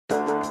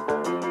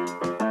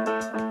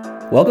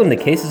Welcome to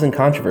Cases and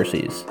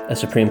Controversies, a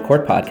Supreme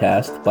Court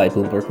podcast by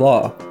Bloomberg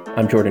Law.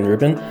 I'm Jordan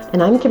Rubin.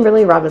 And I'm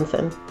Kimberly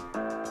Robinson.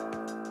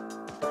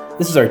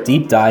 This is our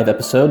deep dive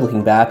episode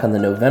looking back on the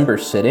November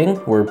sitting.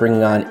 We're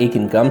bringing on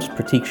Aiken Gump's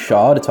Pratik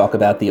Shah to talk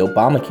about the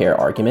Obamacare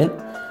argument.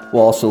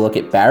 We'll also look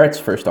at Barrett's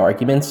first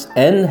arguments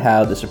and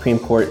how the Supreme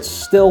Court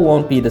still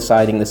won't be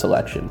deciding this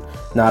election.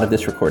 Not of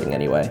this recording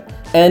anyway.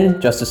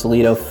 And Justice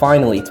Alito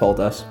finally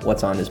told us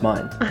what's on his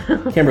mind.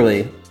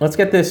 Kimberly, let's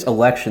get this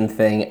election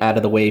thing out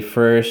of the way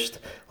first.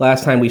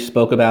 Last time we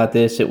spoke about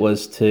this, it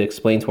was to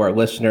explain to our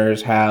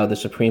listeners how the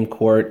Supreme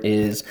Court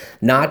is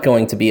not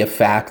going to be a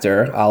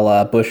factor, a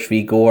la Bush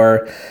v.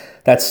 Gore.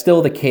 That's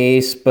still the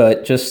case,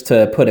 but just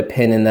to put a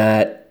pin in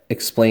that,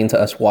 explain to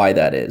us why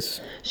that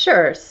is.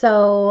 Sure.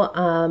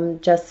 So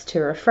just to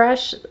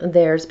refresh,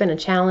 there's been a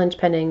challenge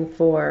pending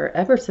for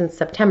ever since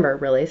September,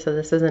 really. So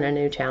this isn't a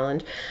new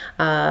challenge,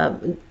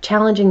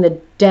 challenging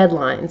the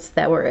deadlines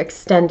that were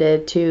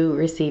extended to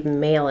receive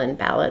mail-in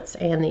ballots.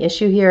 And the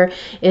issue here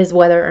is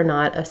whether or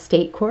not a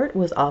state court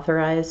was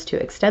authorized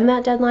to extend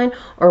that deadline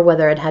or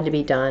whether it had to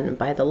be done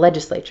by the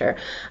legislature.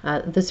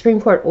 The Supreme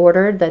Court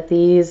ordered that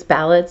these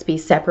ballots be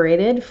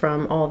separated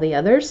from all the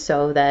others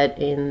so that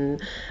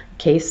in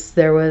case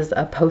there was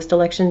a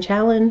post-election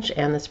challenge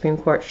and the Supreme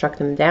Court struck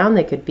them down,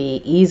 they could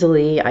be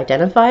easily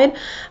identified.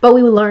 But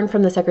we learned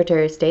from the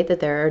Secretary of State that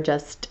there are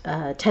just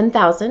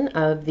 10,000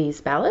 of these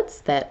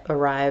ballots that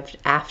arrived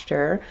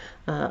after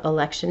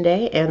Election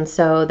Day, and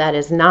so that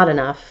is not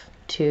enough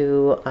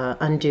to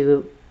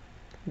undo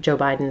Joe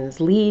Biden's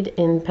lead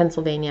in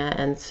Pennsylvania.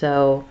 And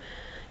so,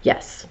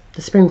 yes,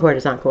 the Supreme Court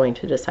is not going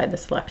to decide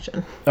this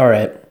election. All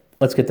right,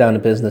 let's get down to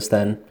business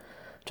then.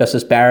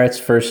 Justice Barrett's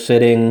first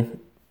sitting.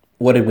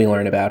 What did we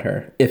learn about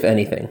her, if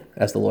anything,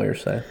 as the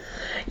lawyers say?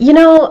 You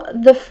know,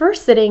 the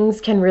first sittings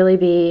can really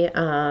be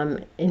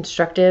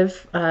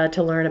instructive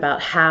to learn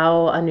about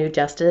how a new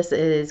justice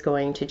is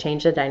going to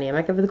change the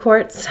dynamic of the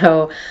court.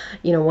 So,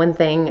 you know, one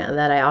thing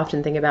that I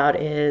often think about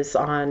is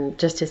on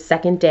just his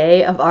second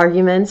day of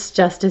arguments,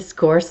 Justice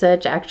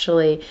Gorsuch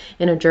actually,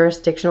 in a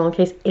jurisdictional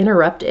case,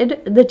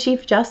 interrupted the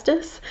Chief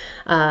Justice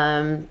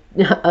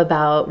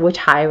about which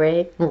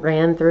highway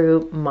ran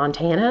through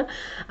Montana,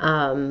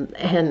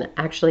 and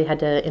actually had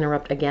to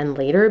interrupt again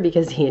later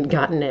because he had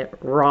gotten it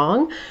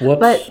wrong. Whoops.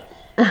 But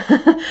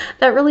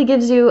that really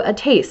gives you a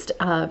taste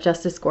of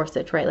Justice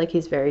Gorsuch, right? Like,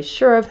 he's very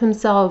sure of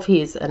himself.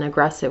 He's an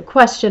aggressive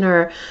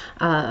questioner.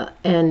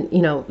 And,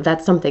 you know,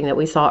 that's something that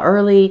we saw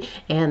early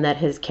and that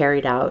has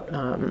carried out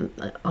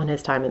on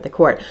his time at the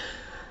court.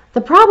 The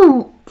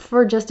problem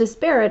for Justice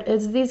Barrett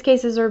is these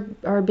cases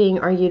are being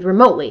argued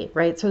remotely,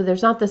 right? So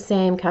there's not the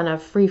same kind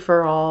of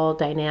free-for-all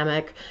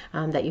dynamic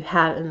that you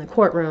have in the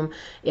courtroom.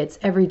 It's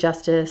every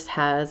justice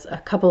has a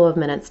couple of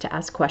minutes to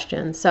ask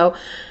questions. So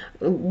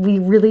we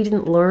really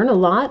didn't learn a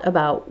lot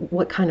about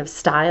what kind of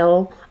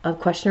style of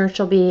questioner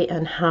she'll be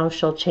and how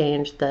she'll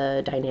change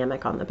the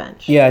dynamic on the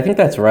bench. Yeah, I think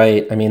that's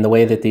right. I mean, the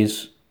way that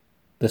this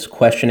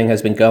questioning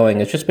has been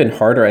going, it's just been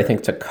harder, I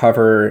think, to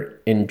cover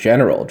in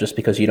general, just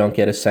because you don't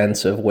get a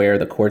sense of where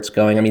the court's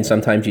going. I mean,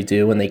 sometimes you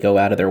do when they go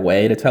out of their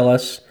way to tell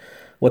us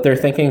what they're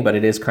thinking, but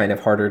it is kind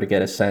of harder to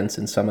get a sense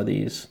in some of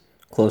these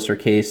closer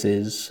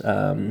cases.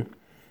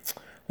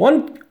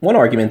 One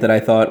argument that I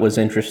thought was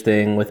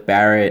interesting with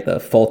Barrett, the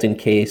Fulton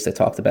case that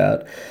talked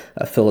about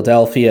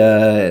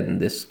Philadelphia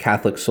and this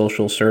Catholic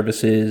Social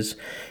Services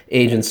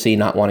agency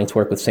not wanting to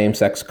work with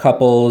same-sex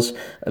couples.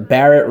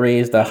 Barrett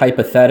raised a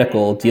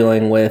hypothetical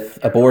dealing with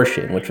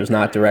abortion, which was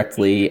not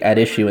directly at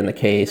issue in the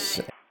case.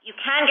 You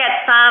can get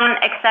some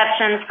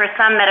exceptions for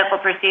some medical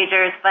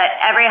procedures, but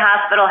every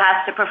hospital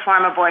has to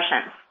perform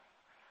abortions.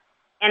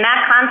 In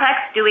that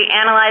context, do we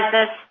analyze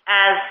this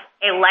as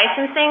a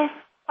licensing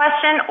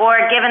question, or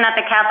given that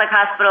the Catholic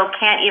hospital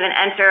can't even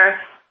enter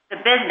the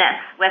business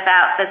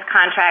without this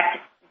contract,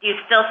 do you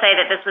still say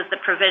that this was the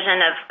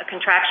provision of a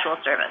contractual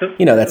service?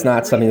 You know, that's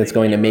not something that's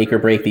going to make or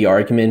break the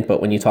argument, but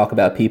when you talk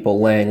about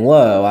people laying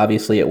low,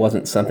 obviously it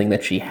wasn't something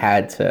that she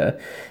had to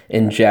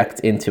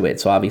inject into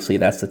it. So obviously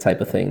that's the type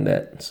of thing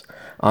that's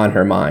on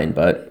her mind.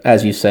 But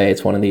as you say,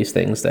 it's one of these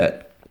things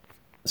that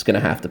is going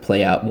to have to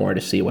play out more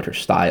to see what her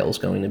style is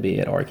going to be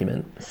at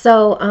argument.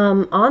 So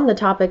on the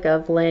topic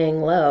of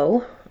laying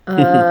low,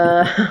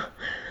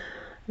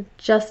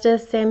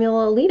 Justice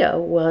Samuel Alito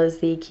was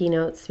the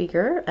keynote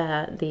speaker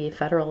at the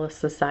Federalist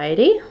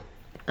Society.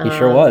 He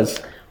sure was.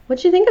 What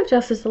did you think of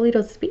Justice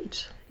Alito's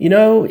speech? You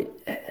know,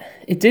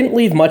 it didn't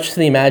leave much to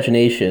the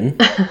imagination.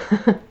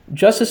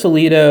 Justice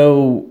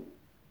Alito,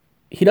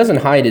 he doesn't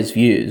hide his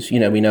views.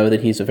 You know, we know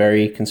that he's a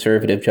very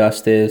conservative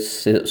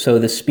justice. So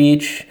the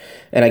speech,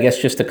 and I guess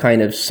just to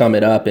kind of sum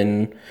it up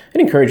and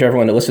encourage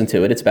everyone to listen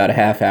to it, it's about a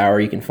half hour.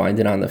 You can find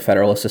it on the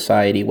Federalist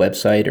Society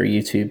website or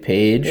YouTube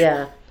page.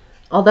 Yeah.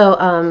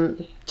 Although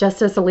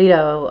Justice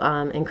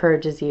Alito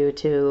encourages you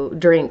to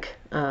drink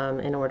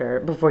in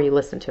order before you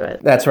listen to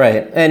it. That's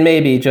right. And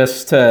maybe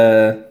just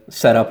to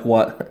set up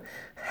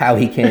how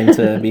he came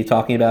to be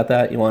talking about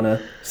that, you want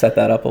to set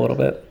that up a little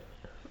bit?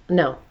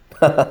 No.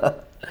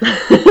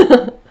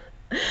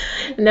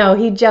 No,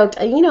 he joked.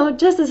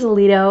 Justice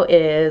Alito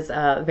is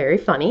very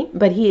funny,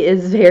 but he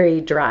is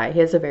very dry. He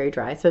has a very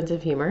dry sense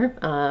of humor,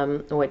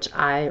 which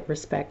I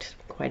respect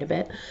quite a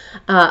bit.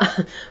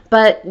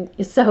 But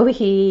so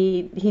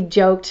he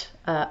joked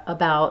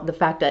about the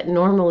fact that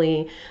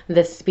normally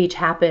this speech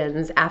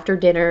happens after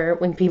dinner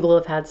when people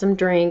have had some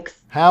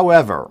drinks.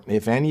 However,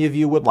 if any of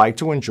you would like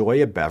to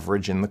enjoy a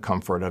beverage in the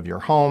comfort of your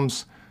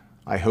homes,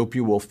 I hope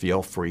you will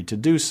feel free to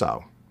do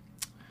so.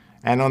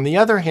 And on the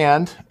other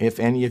hand, if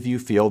any of you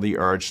feel the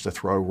urge to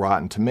throw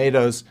rotten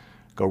tomatoes,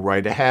 go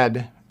right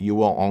ahead. You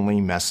will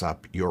only mess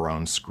up your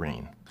own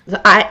screen.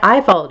 So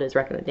I followed his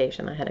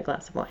recommendation. I had a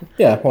glass of wine.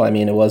 Yeah, well, I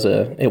mean, it was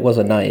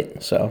a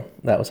night, so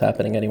that was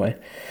happening anyway.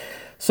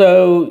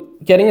 So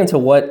getting into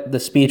what the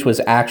speech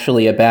was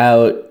actually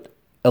about,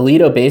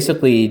 Alito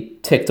basically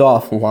ticked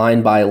off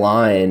line by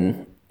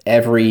line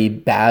every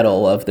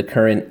battle of the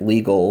current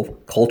legal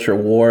culture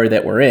war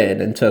that we're in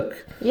and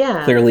took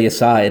clearly a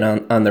side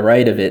on the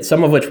right of it,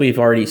 some of which we've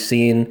already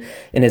seen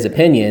in his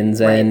opinions.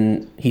 Right.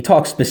 And he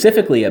talked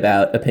specifically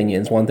about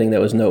opinions, one thing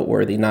that was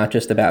noteworthy, not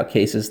just about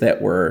cases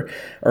that were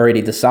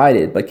already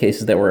decided, but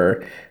cases that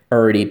were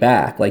already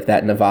back, like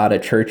that Nevada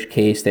church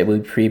case that we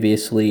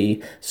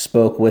previously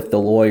spoke with the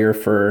lawyer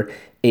for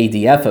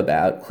ADF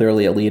about.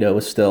 Clearly, Alito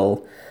was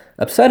still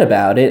upset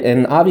about it,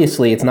 and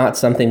obviously it's not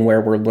something where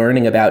we're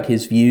learning about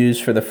his views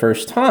for the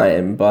first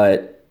time,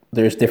 but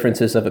there's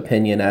differences of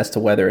opinion as to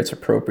whether it's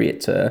appropriate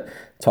to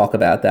talk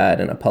about that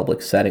in a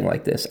public setting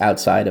like this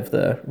outside of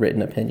the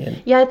written opinion.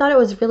 Yeah, I thought it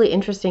was really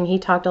interesting. He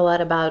talked a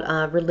lot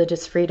about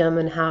religious freedom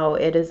and how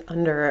it is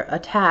under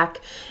attack,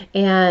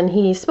 and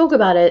he spoke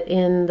about it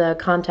in the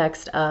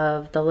context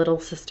of the Little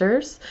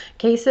Sisters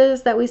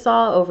cases that we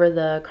saw over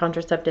the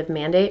contraceptive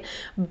mandate,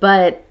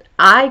 but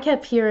I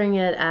kept hearing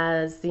it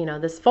as,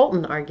 this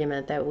Fulton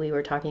argument that we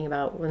were talking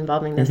about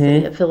involving the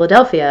city of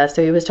Philadelphia.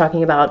 So he was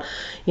talking about,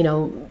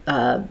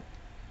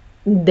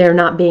 there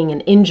not being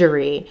an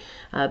injury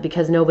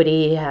because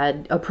nobody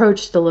had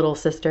approached the Little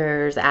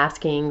Sisters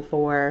asking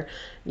for,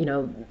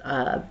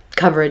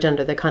 coverage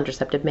under the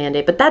contraceptive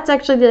mandate. But that's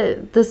actually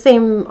the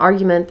same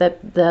argument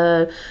that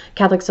the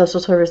Catholic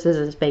Social Services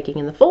is making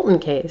in the Fulton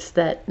case,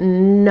 that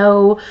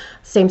no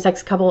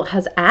same-sex couple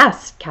has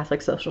asked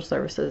Catholic Social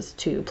Services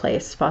to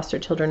place foster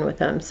children with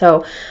them.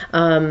 So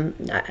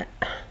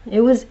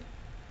it was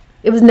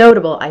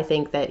notable, I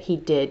think, that he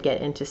did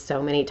get into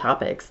so many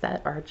topics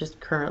that are just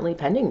currently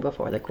pending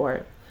before the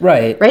court.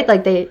 Right.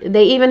 Like they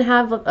even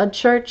have a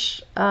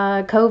church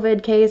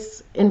COVID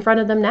case in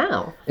front of them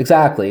now.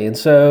 Exactly. And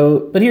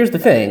so, but here's the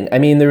thing. I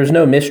mean, there was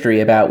no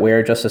mystery about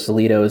where Justice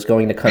Alito is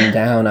going to come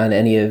down on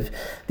any of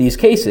these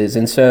cases.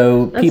 And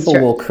so people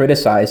will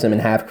criticize him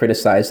and have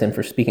criticized him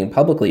for speaking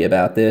publicly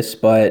about this.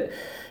 But,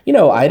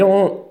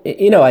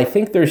 I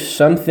think there's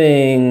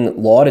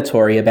something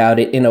laudatory about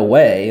it in a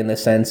way, in the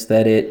sense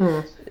that it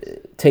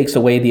takes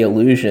away the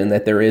illusion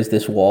that there is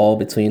this wall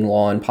between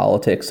law and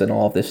politics and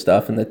all of this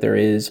stuff, and that there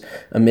is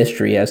a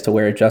mystery as to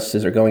where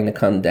justices are going to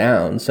come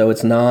down. So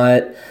it's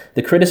not,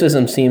 the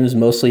criticism seems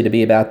mostly to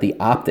be about the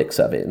optics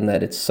of it, and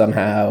that it's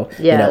somehow,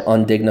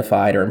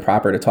 undignified or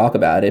improper to talk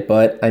about it.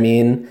 But I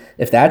mean,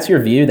 if that's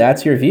your view,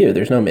 that's your view.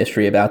 There's no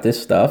mystery about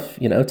this stuff.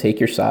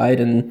 Take your side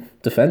and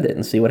defend it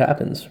and see what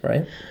happens,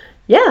 right?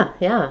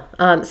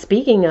 Yeah.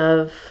 Speaking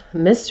of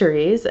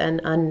mysteries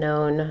and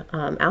unknown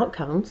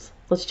outcomes,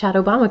 let's chat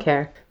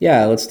Obamacare.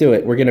 Yeah, let's do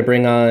it. We're going to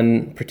bring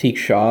on Pratik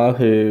Shah,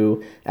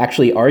 who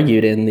actually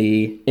argued in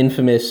the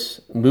infamous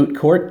moot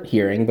court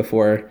hearing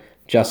before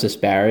Justice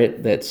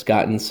Barrett that's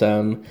gotten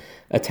some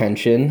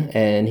attention,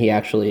 and he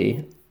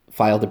actually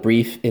filed a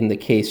brief in the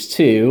case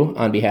too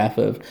on behalf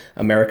of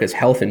America's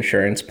health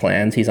insurance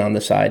plans. He's on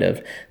the side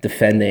of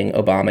defending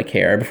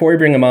Obamacare. Before we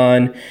bring him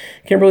on,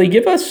 Kimberly,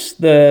 give us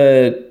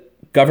the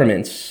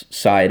government's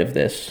side of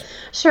this.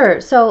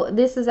 Sure. So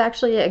this is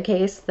actually a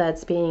case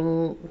that's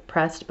being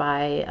pressed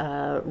by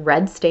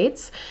red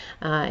states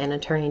and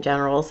attorney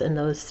generals in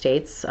those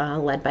states,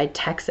 led by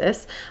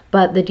Texas.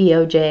 But the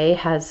DOJ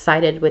has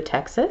sided with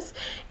Texas.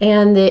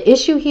 And the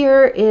issue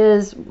here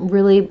is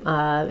really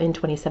in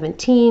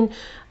 2017,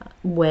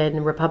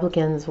 when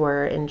Republicans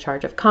were in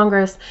charge of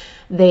Congress,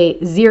 they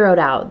zeroed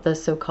out the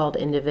so-called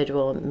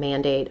individual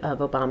mandate of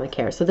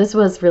Obamacare. So this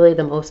was really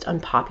the most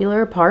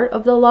unpopular part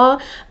of the law.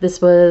 This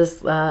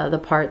was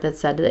the part that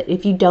said that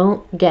if you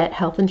don't get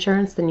health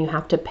insurance, then you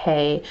have to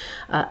pay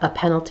a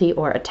penalty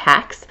or a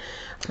tax.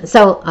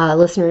 So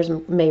listeners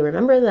may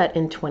remember that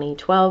in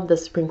 2012, the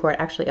Supreme Court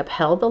actually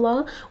upheld the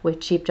law, with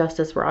Chief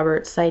Justice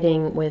Roberts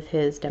siding with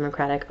his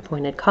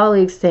Democratic-appointed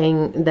colleagues,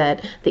 saying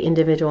that the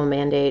individual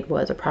mandate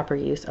was a proper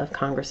use of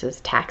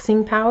Congress's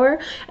taxing power.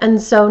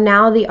 And so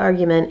now the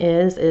argument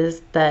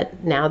is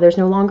that now there's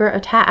no longer a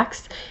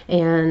tax,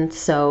 and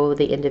so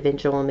the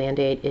individual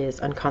mandate is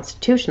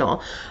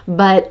unconstitutional.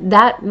 But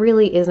that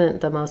really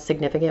isn't the most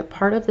significant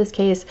part of this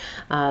case.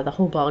 The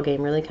whole ballgame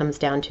really comes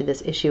down to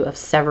this issue of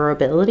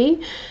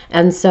severability.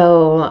 And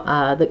so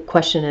the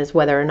question is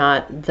whether or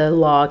not the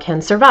law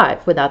can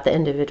survive without the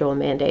individual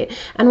mandate.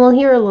 And we'll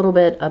hear a little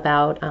bit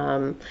about,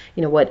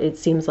 what it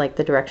seems like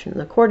the direction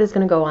the court is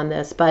going to go on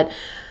this. But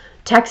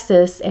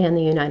Texas and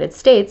the United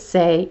States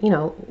say,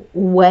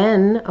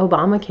 when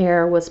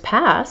Obamacare was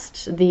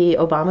passed, the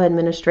Obama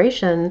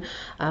administration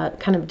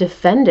kind of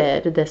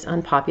defended this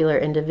unpopular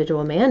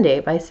individual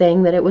mandate by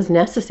saying that it was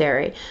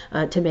necessary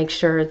to make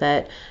sure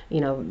that,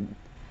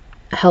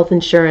 health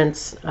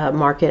insurance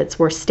markets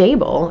were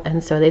stable.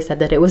 And so they said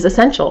that it was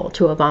essential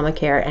to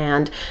Obamacare.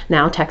 And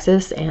now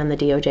Texas and the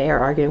DOJ are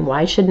arguing,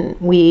 why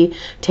shouldn't we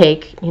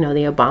take, the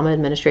Obama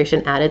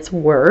administration at its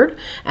word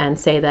and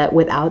say that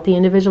without the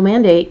individual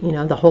mandate,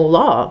 the whole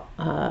law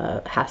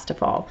has to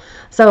fall.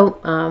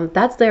 So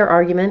that's their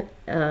argument.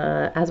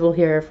 As we'll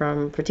hear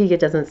from Pratik, it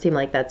doesn't seem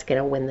like that's going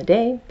to win the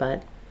day,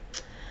 but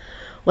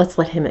let's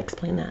let him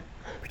explain that.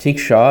 Pratik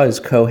Shah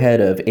is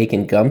co-head of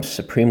Akin Gump's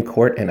Supreme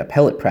Court and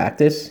appellate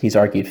practice. He's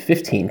argued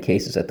 15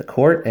 cases at the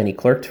court, and he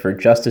clerked for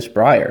Justice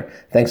Breyer.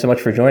 Thanks so much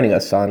for joining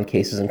us on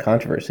Cases and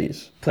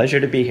Controversies.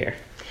 Pleasure to be here.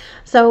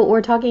 So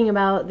we're talking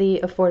about the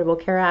Affordable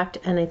Care Act,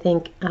 and I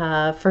think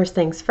first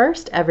things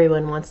first,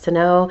 everyone wants to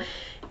know,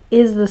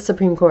 is the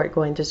Supreme Court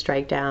going to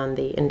strike down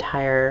the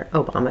entire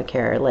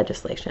Obamacare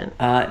legislation?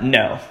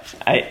 No.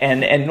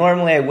 And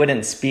normally I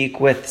wouldn't speak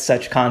with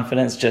such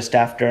confidence just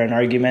after an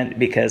argument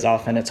because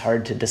often it's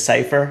hard to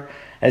decipher.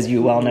 As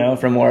you well know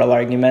from oral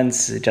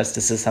arguments,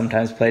 justices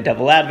sometimes play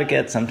devil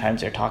advocate,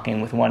 sometimes they're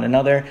talking with one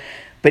another.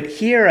 But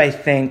here I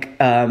think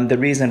the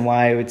reason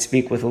why I would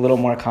speak with a little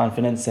more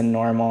confidence than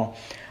normal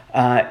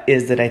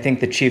is that I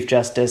think the Chief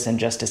Justice and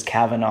Justice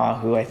Kavanaugh,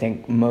 who I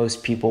think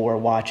most people were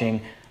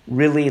watching,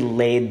 really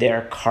laid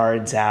their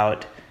cards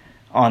out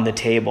on the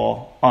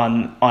table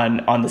on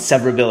the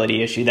severability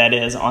issue, that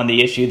is, on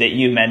the issue that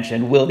you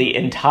mentioned, will the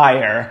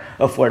entire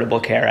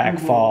Affordable Care Act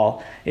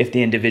fall if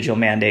the individual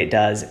mandate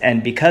does?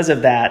 And because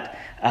of that,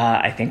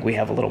 I think we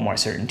have a little more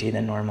certainty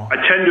than normal. I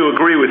tend to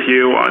agree with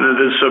you.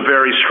 This is a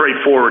very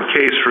straightforward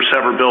case for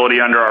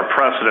severability under our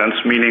precedents,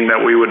 meaning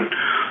that we would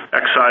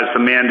excise the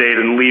mandate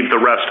and leave the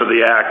rest of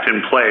the act in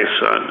place,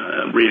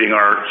 reading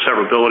our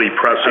severability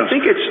precedents. I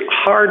think it's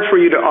hard for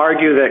you to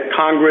argue that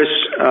Congress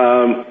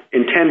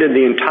intended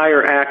the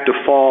entire act to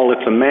fall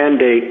if the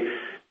mandate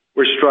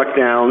were struck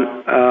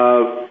down,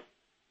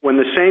 when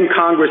the same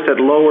Congress that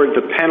lowered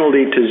the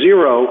penalty to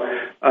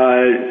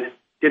zero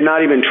did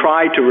not even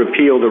try to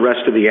repeal the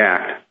rest of the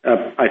act.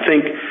 I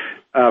think,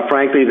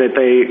 frankly, that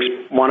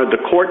they wanted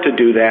the court to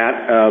do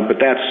that, but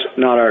that's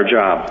not our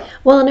job.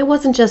 Well, and it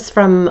wasn't just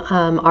from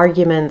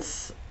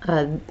arguments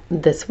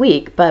this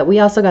week, but we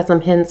also got some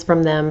hints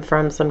from them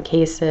from some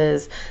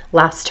cases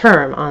last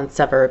term on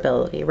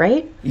severability,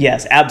 right?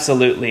 Yes,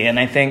 absolutely. And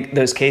I think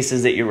those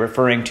cases that you're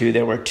referring to,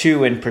 there were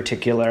two in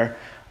particular,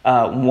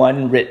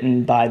 one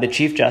written by the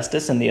Chief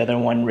Justice and the other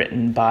one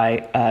written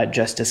by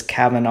Justice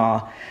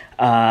Kavanaugh,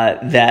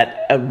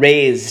 that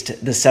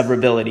raised the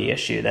severability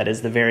issue. That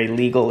is the very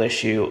legal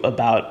issue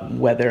about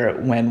whether,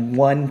 when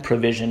one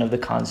provision of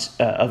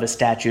of a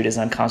statute is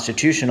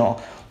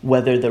unconstitutional,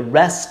 whether the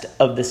rest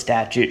of the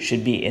statute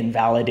should be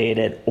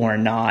invalidated or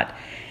not.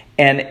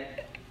 And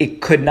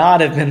it could not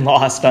have been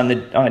lost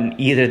on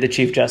either the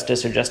Chief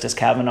Justice or Justice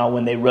Kavanaugh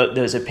when they wrote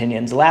those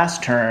opinions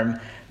last term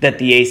that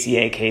the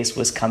ACA case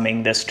was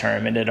coming this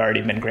term and had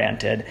already been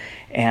granted,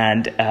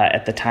 and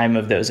at the time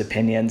of those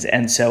opinions.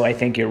 And so I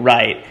think you're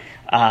right.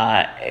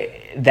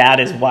 That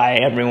is why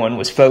everyone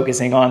was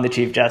focusing on the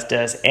Chief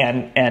Justice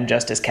and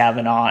Justice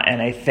Kavanaugh.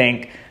 And I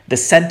think the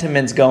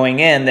sentiments going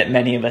in that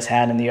many of us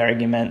had in the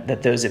argument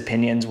that those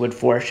opinions would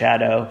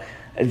foreshadow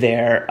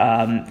their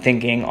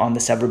thinking on the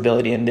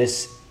severability in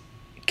this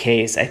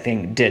case, I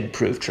think did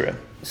prove true.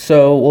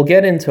 So we'll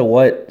get into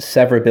what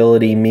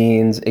severability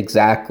means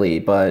exactly,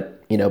 but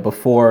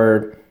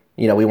before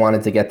we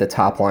wanted to get the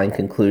top line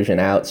conclusion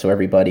out so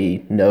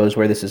everybody knows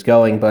where this is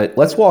going. But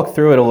let's walk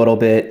through it a little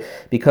bit,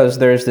 because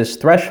there's this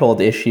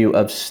threshold issue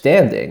of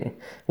standing,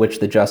 which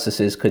the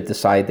justices could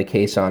decide the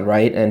case on,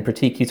 right? And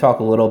Pratik, you talk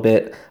a little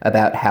bit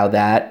about how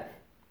that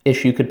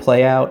issue could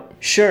play out?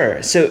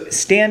 Sure. So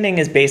standing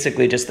is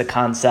basically just the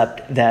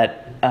concept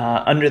that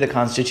under the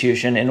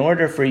Constitution, in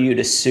order for you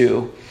to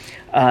sue,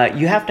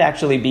 you have to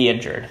actually be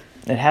injured.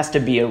 It has to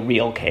be a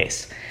real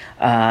case.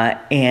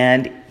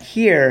 And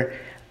here,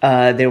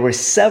 there were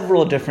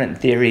several different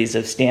theories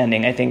of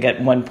standing. I think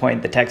at one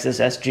point the Texas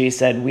SG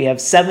said we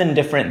have 7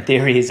 different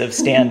theories of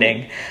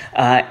standing.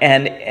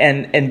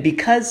 And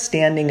because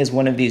standing is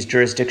one of these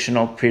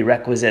jurisdictional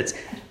prerequisites,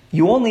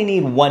 you only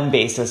need one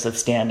basis of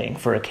standing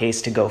for a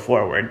case to go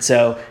forward.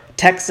 So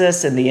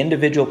Texas and the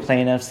individual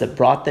plaintiffs that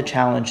brought the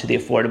challenge to the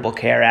Affordable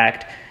Care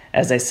Act,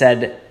 as I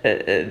said,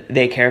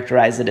 they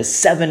characterized it as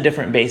 7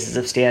 different bases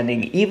of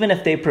standing. Even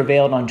if they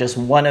prevailed on just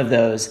one of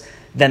those,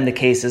 then the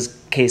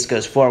case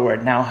goes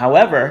forward. Now,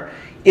 however,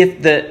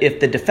 if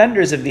the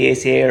defenders of the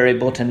ACA are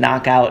able to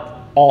knock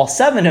out all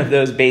 7 of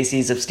those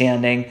bases of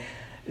standing,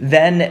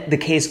 then the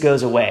case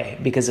goes away,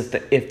 because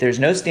if there's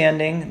no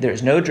standing,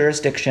 there's no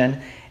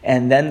jurisdiction,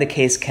 and then the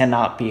case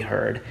cannot be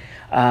heard.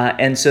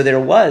 And so there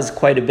was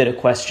quite a bit of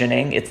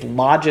questioning. It's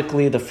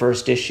logically the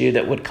first issue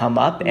that would come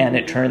up, and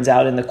it turns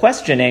out in the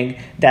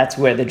questioning, that's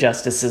where the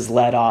justices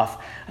led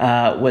off,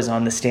 was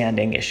on the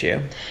standing issue.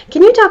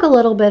 Can you talk a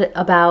little bit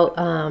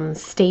about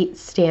state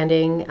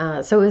standing?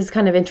 So it was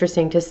kind of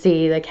interesting to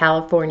see the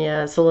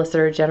California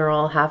Solicitor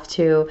General have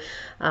to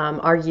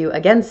argue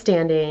against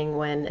standing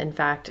when, in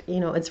fact,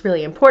 it's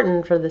really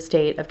important for the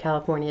state of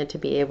California to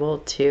be able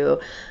to,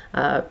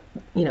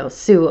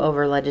 sue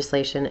over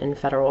legislation in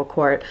federal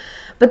court.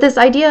 But this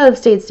idea of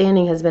state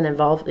standing has been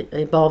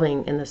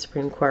evolving in the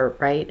Supreme Court,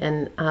 right?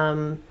 And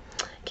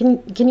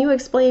can you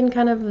explain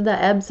kind of the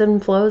ebbs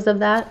and flows of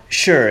that?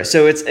 Sure.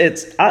 So it's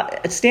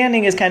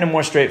standing is kind of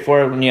more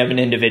straightforward when you have an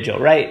individual,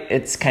 right?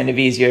 It's kind of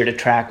easier to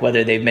track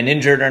whether they've been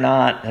injured or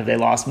not. Have they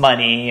lost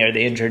money? Are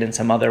they injured in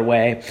some other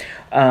way?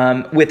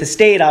 With the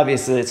state,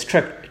 obviously, it's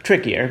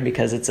trickier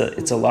because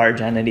it's a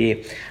large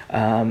entity,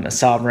 a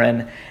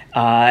sovereign.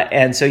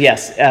 And so,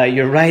 yes,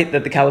 you're right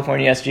that the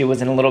California SG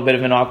was in a little bit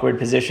of an awkward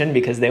position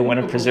because they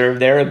want to preserve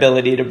their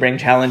ability to bring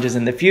challenges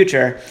in the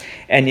future,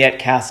 and yet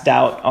cast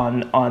doubt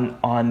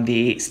on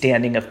the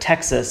standing of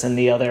Texas and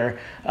the other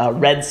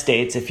red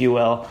states, if you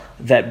will,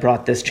 that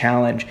brought this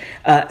challenge.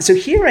 So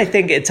here, I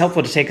think it's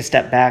helpful to take a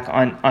step back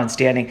on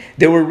standing.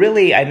 There were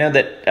really, I know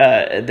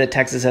that the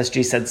Texas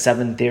SG said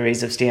 7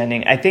 theories of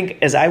standing. I think,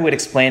 as I would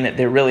explain it,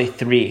 there are really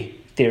 3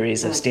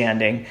 theories of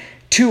standing,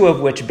 2 of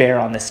which bear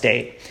on the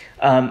state.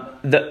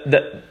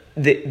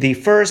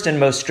 The first and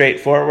most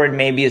straightforward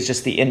maybe is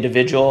just the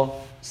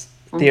individual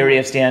theory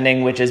of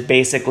standing, which is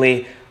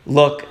basically,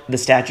 look, the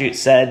statute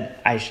said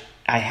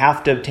I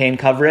have to obtain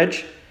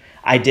coverage.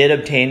 I did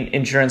obtain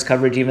insurance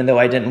coverage even though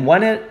I didn't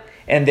want it,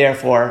 and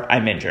therefore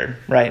I'm injured,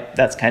 right?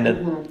 That's kind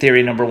of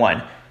theory number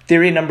 1.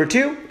 Theory number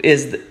 2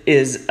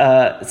 is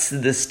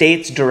the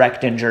state's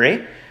direct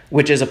injury,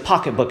 which is a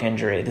pocketbook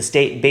injury. The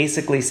state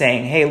basically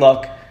saying, hey,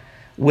 look,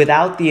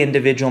 without the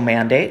individual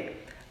mandate,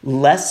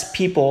 less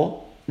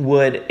people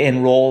would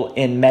enroll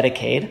in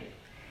Medicaid,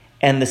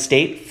 and the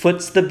state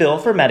foots the bill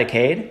for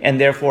Medicaid,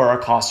 and therefore our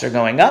costs are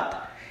going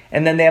up.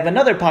 And then they have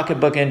another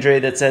pocketbook injury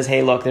that says,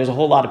 hey, look, there's a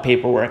whole lot of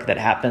paperwork that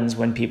happens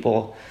when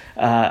people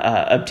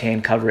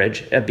obtain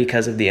coverage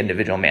because of the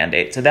individual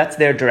mandate. So that's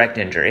their direct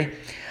injury.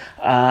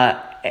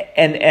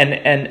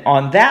 And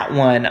on that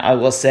one, I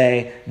will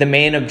say the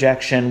main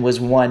objection was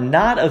one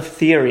not of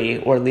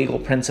theory or legal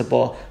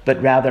principle,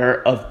 but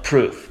rather of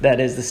proof. That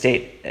is, the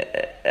state,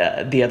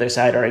 the other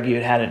side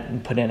argued,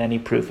 hadn't put in any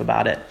proof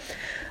about it.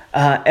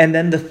 And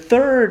then the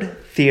third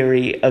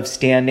theory of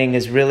standing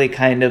is really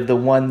kind of the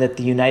one that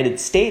the United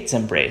States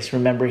embraced.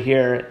 Remember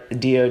here,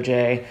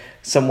 DOJ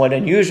somewhat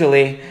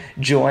unusually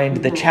joined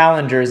the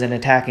challengers in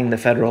attacking the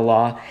federal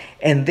law.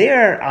 And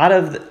there, out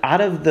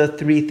of the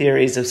 3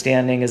 theories of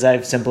standing, as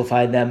I've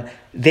simplified them,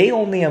 they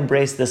only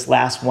embraced this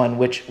last one,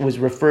 which was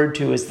referred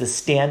to as the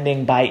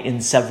standing by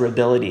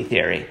inseverability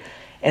theory.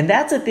 And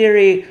that's a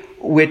theory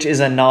which is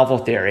a novel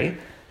theory.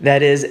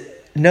 That is,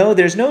 no,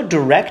 there's no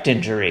direct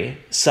injury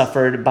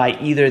suffered by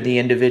either the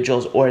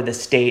individuals or the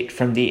state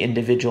from the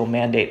individual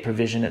mandate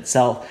provision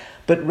itself,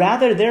 but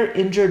rather they're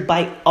injured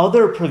by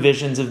other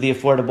provisions of the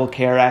Affordable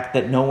Care Act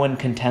that no one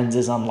contends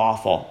is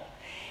unlawful.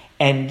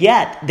 And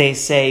yet they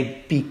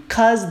say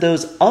because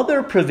those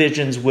other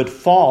provisions would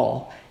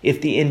fall if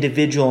the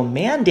individual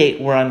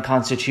mandate were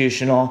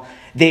unconstitutional,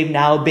 they've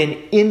now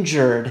been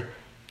injured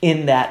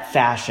in that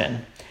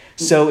fashion.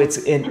 So it's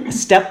a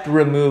stepped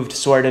removed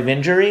sort of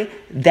injury.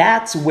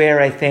 That's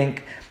where I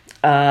think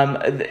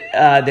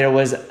there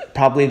was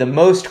probably the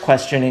most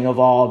questioning of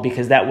all,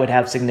 because that would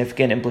have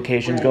significant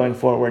implications going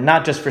forward,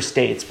 not just for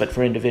states, but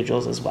for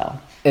individuals as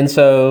well. And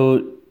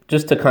so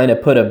just to kind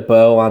of put a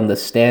bow on the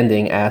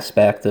standing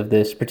aspect of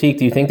this, Pratik,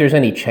 do you think there's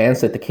any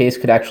chance that the case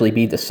could actually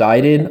be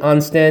decided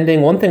on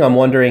standing? One thing I'm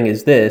wondering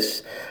is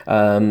this.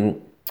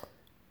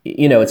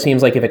 It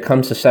seems like if it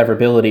comes to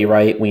severability,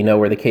 right, we know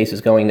where the case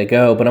is going to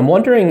go. But I'm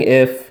wondering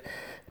if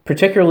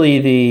particularly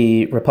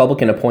the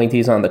Republican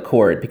appointees on the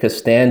court, because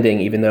standing,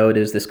 even though it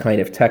is this kind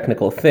of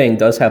technical thing,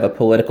 does have a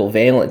political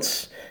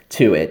valence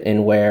to it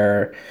in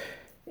which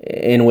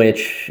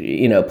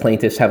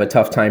plaintiffs have a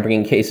tough time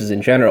bringing cases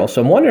in general.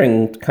 So I'm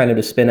wondering, kind of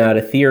to spin out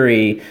a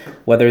theory,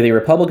 whether the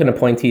Republican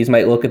appointees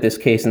might look at this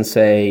case and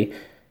say,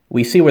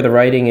 we see where the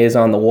writing is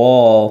on the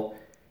wall.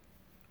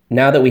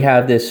 Now that we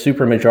have this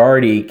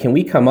supermajority, can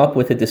we come up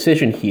with a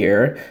decision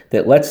here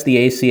that lets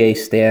the ACA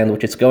stand,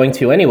 which it's going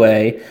to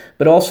anyway,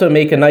 but also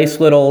make a nice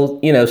little,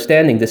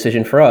 standing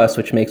decision for us,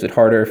 which makes it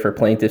harder for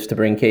plaintiffs to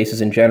bring cases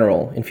in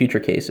general in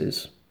future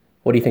cases?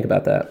 What do you think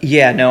about that?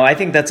 Yeah, no, I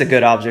think that's a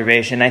good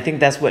observation. I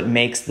think that's what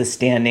makes the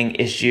standing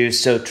issue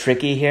so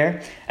tricky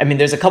here. I mean,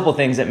 there's a couple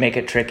things that make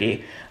it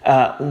tricky.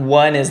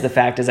 One is the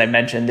fact, as I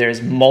mentioned,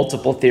 there's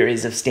multiple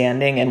theories of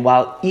standing, and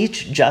while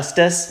each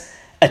justice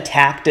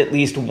attacked at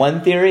least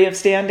one theory of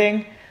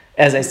standing,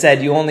 as I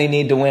said, you only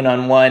need to win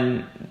on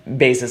one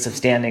basis of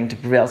standing to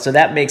prevail. So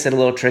that makes it a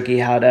little tricky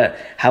how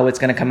it's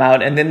going to come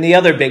out. And then the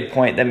other big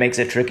point that makes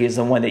it tricky is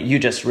the one that you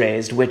just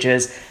raised, which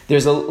is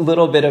there's a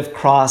little bit of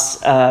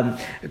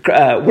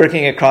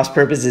working at cross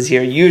purposes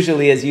here.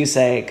 Usually, as you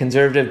say,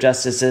 conservative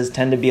justices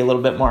tend to be a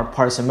little bit more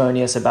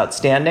parsimonious about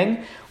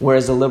standing,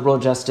 whereas the liberal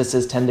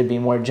justices tend to be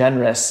more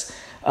generous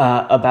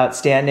about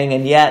standing.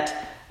 And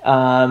yet,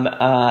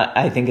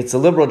 I think it's the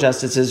liberal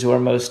justices who are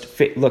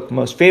look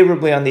most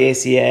favorably on the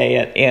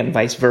ACA and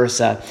vice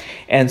versa.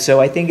 And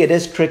so I think it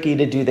is tricky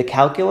to do the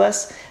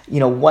calculus.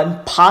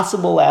 One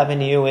possible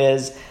avenue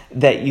is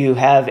that you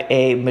have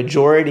a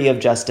majority of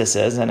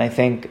justices, and I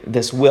think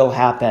this will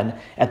happen.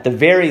 At the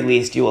very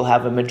least, you will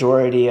have a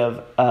majority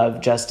of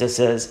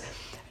justices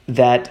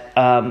that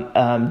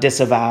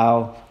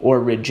disavow or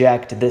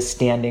reject this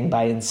standing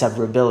by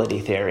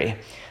inseverability theory.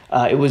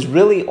 It was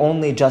really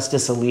only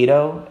Justice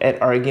Alito at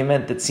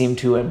argument that seemed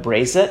to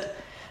embrace it.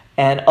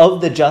 And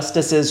of the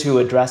justices who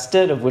addressed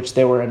it, of which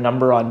there were a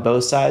number on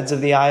both sides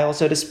of the aisle,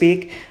 so to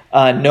speak,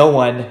 no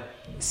one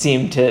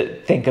seemed to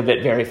think of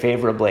it very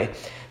favorably.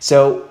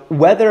 So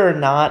whether or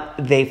not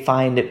they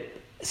find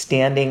it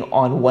standing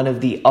on one of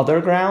the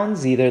other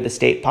grounds, either the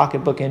state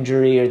pocketbook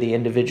injury or the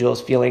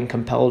individual's feeling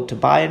compelled to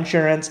buy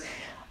insurance,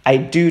 I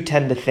do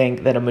tend to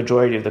think that a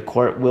majority of the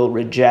court will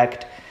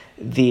reject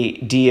the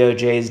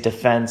DOJ's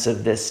defense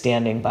of this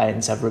standing by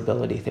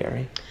inseverability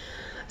theory.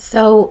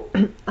 So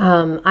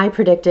I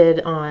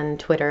predicted on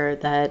Twitter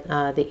that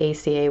the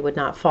ACA would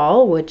not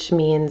fall, which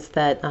means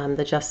that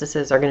the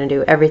justices are going to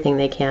do everything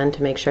they can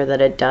to make sure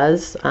that it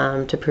does,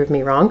 to prove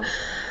me wrong.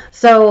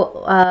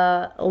 So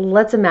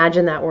let's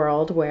imagine that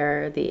world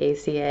where the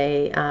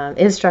ACA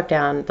is struck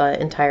down,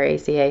 the entire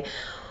ACA.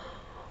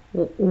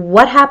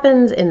 What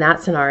happens in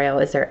that scenario?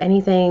 Is there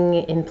anything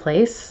in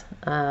place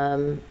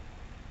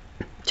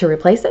to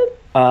replace it?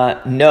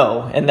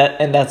 No, and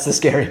that's the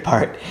scary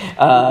part.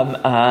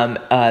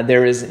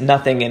 There is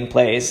nothing in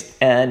place,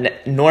 and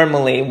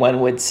normally one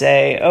would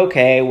say,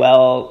 okay,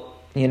 well,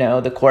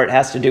 the court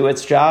has to do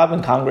its job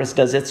and Congress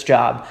does its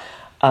job,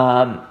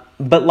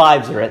 but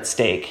lives are at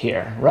stake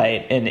here,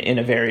 right? In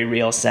a very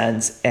real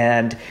sense,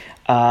 and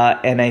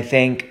I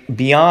think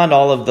beyond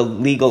all of the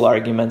legal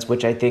arguments,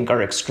 which I think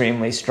are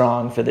extremely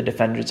strong for the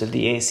defenders of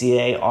the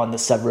ACA on the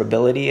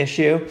severability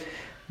issue.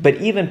 But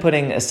even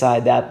putting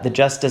aside that, the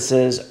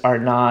justices are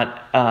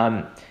not,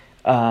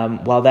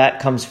 while that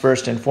comes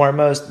first and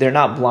foremost, they're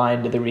not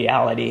blind to the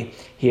reality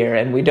here.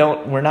 And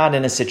we're not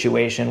in a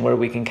situation where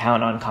we can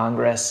count on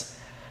Congress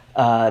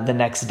the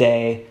next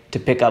day to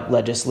pick up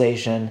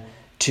legislation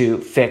to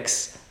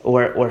fix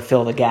or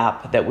fill the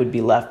gap that would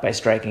be left by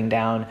striking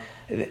down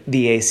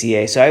the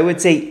ACA. So I would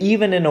say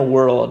even in a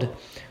world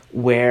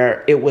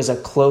where it was a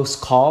close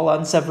call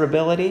on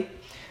severability,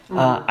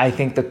 I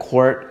think the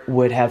court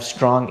would have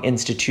strong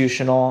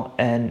institutional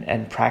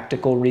and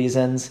practical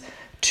reasons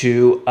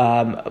to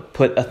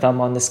put a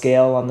thumb on the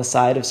scale on the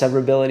side of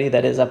severability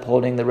that is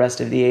upholding the rest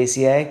of the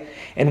ACA.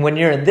 And when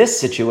you're in this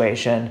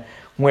situation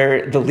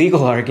where the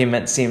legal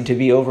arguments seem to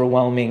be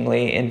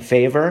overwhelmingly in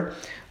favor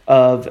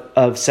of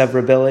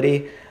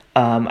severability,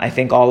 I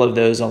think all of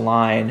those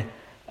align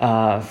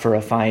for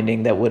a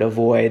finding that would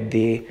avoid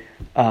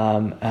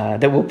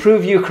that will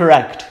prove you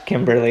correct,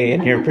 Kimberly,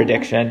 in your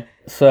prediction.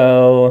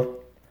 So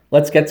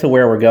let's get to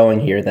where we're going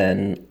here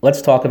then.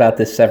 Let's talk about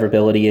this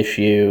severability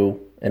issue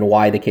and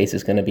why the case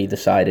is going to be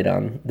decided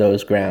on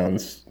those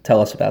grounds. Tell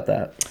us about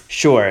that.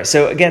 Sure.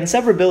 So again,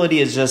 severability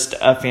is just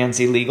a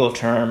fancy legal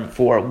term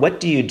for what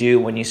do you do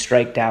when you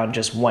strike down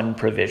just one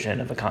provision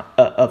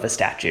of a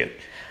statute,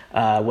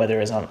 whether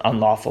it's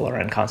unlawful or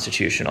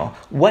unconstitutional.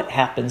 What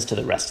happens to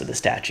the rest of the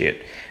statute?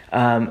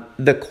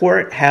 The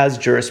court has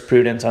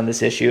jurisprudence on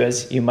this issue.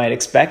 As you might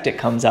expect, it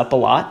comes up a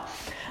lot.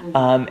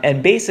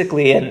 And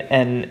basically,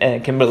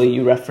 and Kimberly,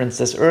 you referenced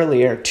this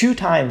earlier, 2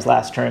 times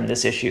last term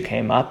this issue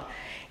came up.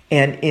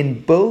 And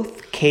in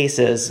both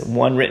cases,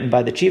 one written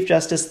by the Chief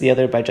Justice, the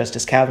other by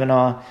Justice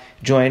Kavanaugh,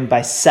 joined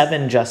by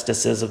 7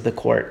 justices of the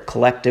court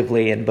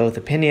collectively in both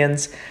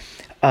opinions,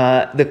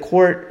 the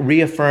court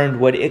reaffirmed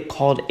what it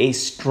called a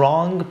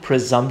strong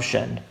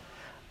presumption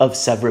of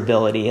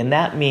severability. And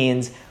that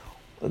means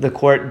the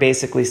court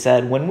basically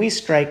said, when we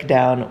strike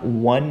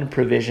down one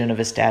provision of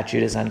a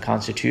statute as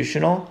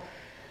unconstitutional,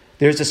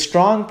 there's a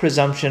strong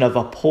presumption of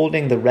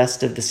upholding the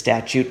rest of the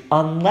statute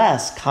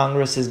unless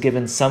Congress has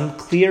given some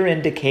clear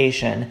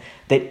indication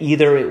that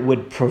either it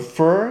would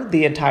prefer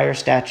the entire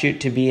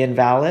statute to be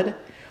invalid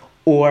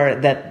or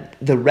that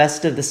the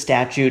rest of the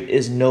statute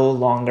is no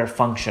longer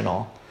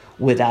functional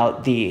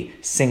without the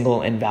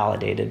single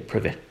invalidated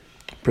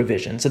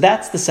provision. So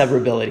that's the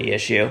severability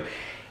issue.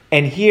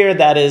 And here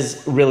that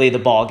is really the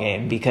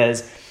ballgame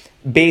because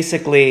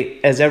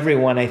basically, as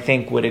everyone I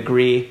think would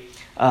agree,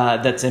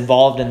 that's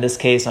involved in this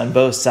case on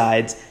both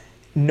sides,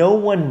 no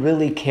one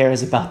really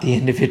cares about the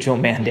individual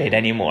mandate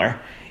anymore.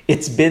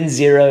 It's been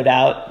zeroed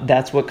out.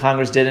 That's what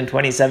Congress did in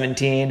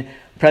 2017.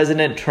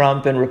 President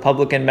Trump and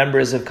Republican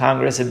members of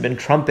Congress have been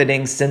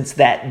trumpeting since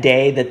that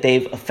day that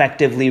they've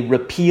effectively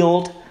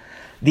repealed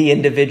the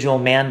individual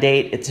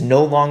mandate. It's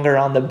no longer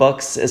on the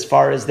books as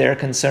far as they're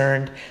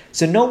concerned.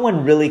 So no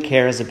one really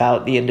cares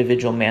about the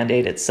individual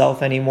mandate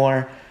itself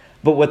anymore.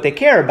 But what they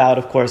care about,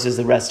 of course, is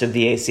the rest of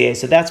the ACA.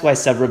 So that's why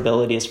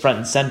severability is front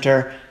and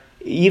center.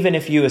 Even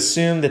if you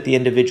assume that the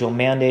individual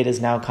mandate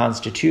is now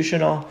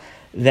constitutional,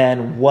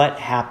 then what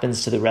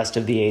happens to the rest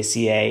of the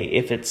ACA?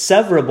 If it's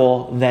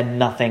severable, then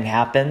nothing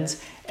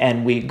happens,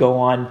 and we go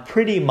on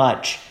pretty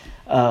much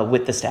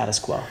with the status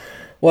quo.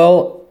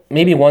 Well,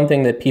 maybe one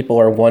thing that people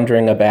are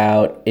wondering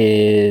about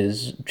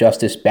is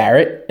Justice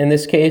Barrett in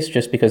this case,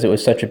 just because it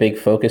was such a big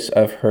focus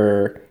of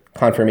her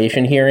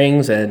confirmation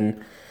hearings.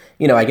 And,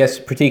 I guess,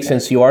 Pratik,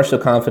 since you are so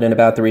confident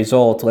about the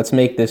result, let's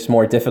make this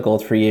more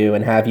difficult for you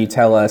and have you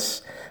tell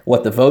us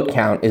what the vote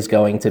count is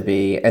going to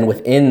be, and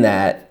within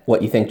that,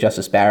 what you think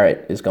Justice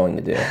Barrett is going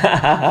to do.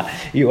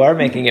 You are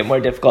making it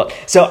more difficult.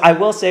 So I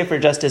will say for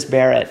Justice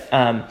Barrett,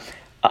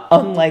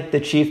 unlike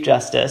the Chief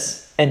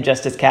Justice and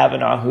Justice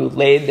Kavanaugh, who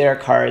laid their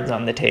cards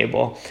on the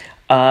table,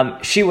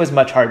 she was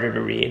much harder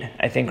to read.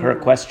 I think her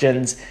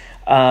questions,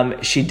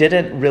 she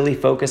didn't really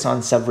focus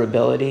on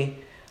severability.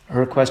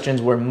 Her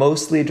questions were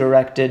mostly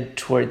directed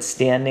towards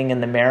standing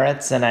in the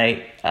merits, and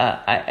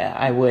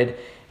I would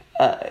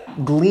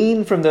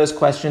glean from those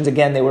questions,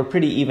 again, they were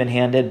pretty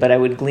even-handed, but I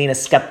would glean a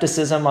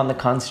skepticism on the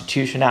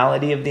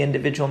constitutionality of the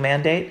individual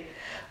mandate.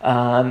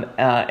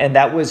 And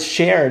that was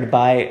shared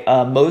by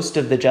most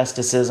of the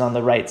justices on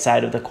the right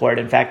side of the court.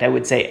 In fact, I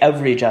would say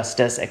every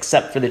justice,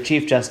 except for the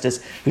Chief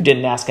Justice, who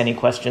didn't ask any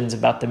questions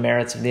about the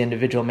merits of the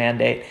individual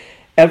mandate.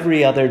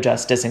 Every other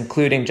justice,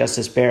 including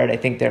Justice Barrett, I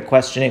think their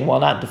questioning, while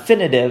not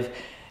definitive,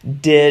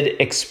 did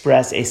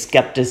express a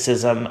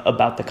skepticism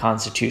about the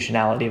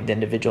constitutionality of the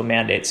individual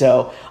mandate.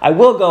 So I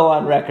will go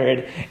on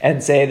record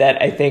and say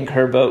that I think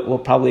her vote will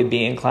probably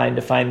be inclined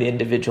to find the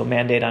individual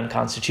mandate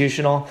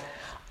unconstitutional.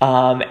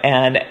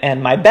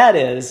 And my bet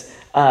is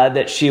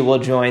that she will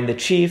join the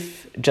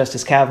Chief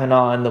Justice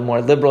Kavanaugh and the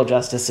more liberal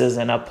justices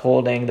in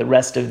upholding the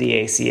rest of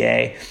the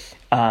ACA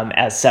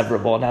as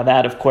severable. Now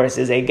that, of course,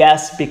 is a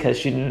guess because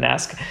she didn't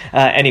ask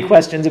any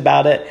questions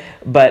about it.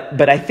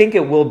 But I think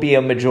it will be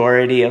a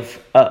majority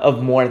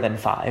of more than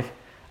 5.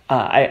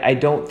 I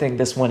don't think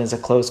this one is a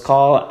close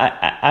call.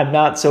 I'm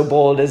not so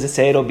bold as to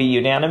say it'll be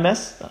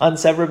unanimous on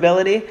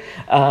severability,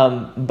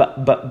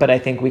 but I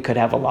think we could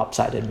have a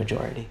lopsided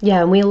majority.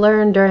 Yeah, and we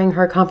learned during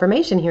her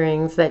confirmation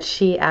hearings that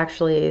she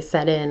actually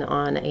set in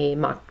on a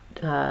mock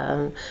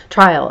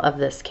trial of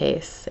this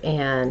case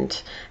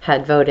and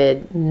had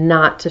voted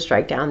not to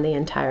strike down the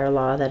entire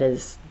law.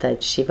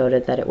 That she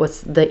voted that it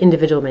was the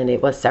individual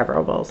mandate was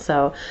severable.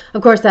 So,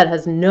 of course, that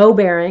has no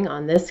bearing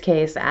on this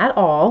case at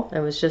all.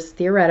 It was just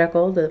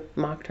theoretical, the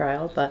mock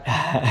trial. But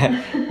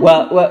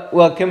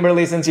well,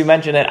 Kimberly, since you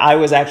mentioned it, I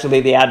was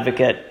actually the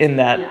advocate in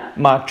that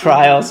mock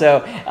trial.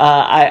 So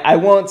I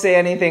won't say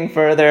anything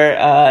further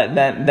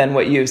than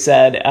what you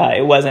said.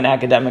 It was an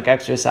academic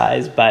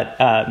exercise, but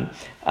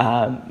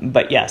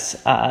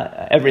yes,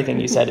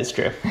 everything you said is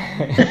true.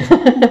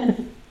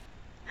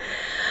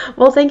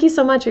 Well, thank you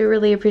so much. We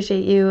really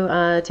appreciate you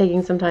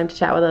taking some time to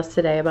chat with us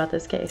today about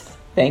this case.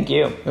 Thank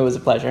you. It was a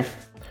pleasure.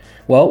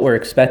 Well, we're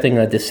expecting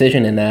a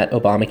decision in that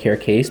Obamacare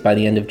case by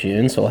the end of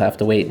June, so we'll have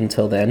to wait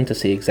until then to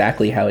see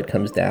exactly how it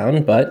comes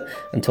down. But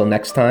until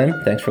next time,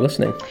 thanks for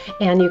listening.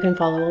 And you can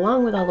follow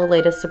along with all the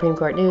latest Supreme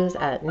Court news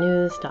at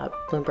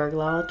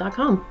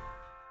news.bloomberglaw.com.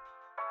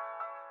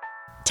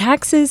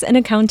 Taxes and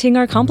accounting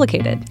are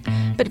complicated,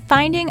 but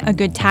finding a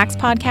good tax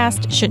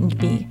podcast shouldn't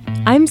be.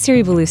 I'm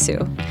Siri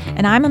Valusu.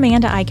 And I'm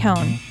Amanda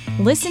Icone.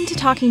 Listen to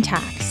Talking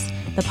Tax,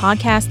 the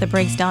podcast that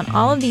breaks down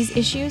all of these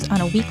issues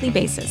on a weekly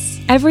basis.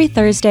 Every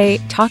Thursday,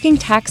 Talking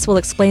Tax will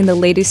explain the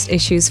latest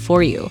issues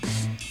for you,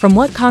 from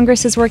what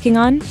Congress is working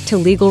on, to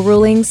legal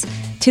rulings,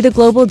 to the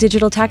global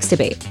digital tax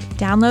debate.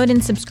 Download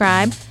and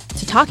subscribe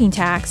to Talking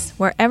Tax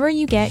wherever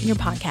you get your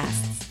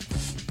podcasts.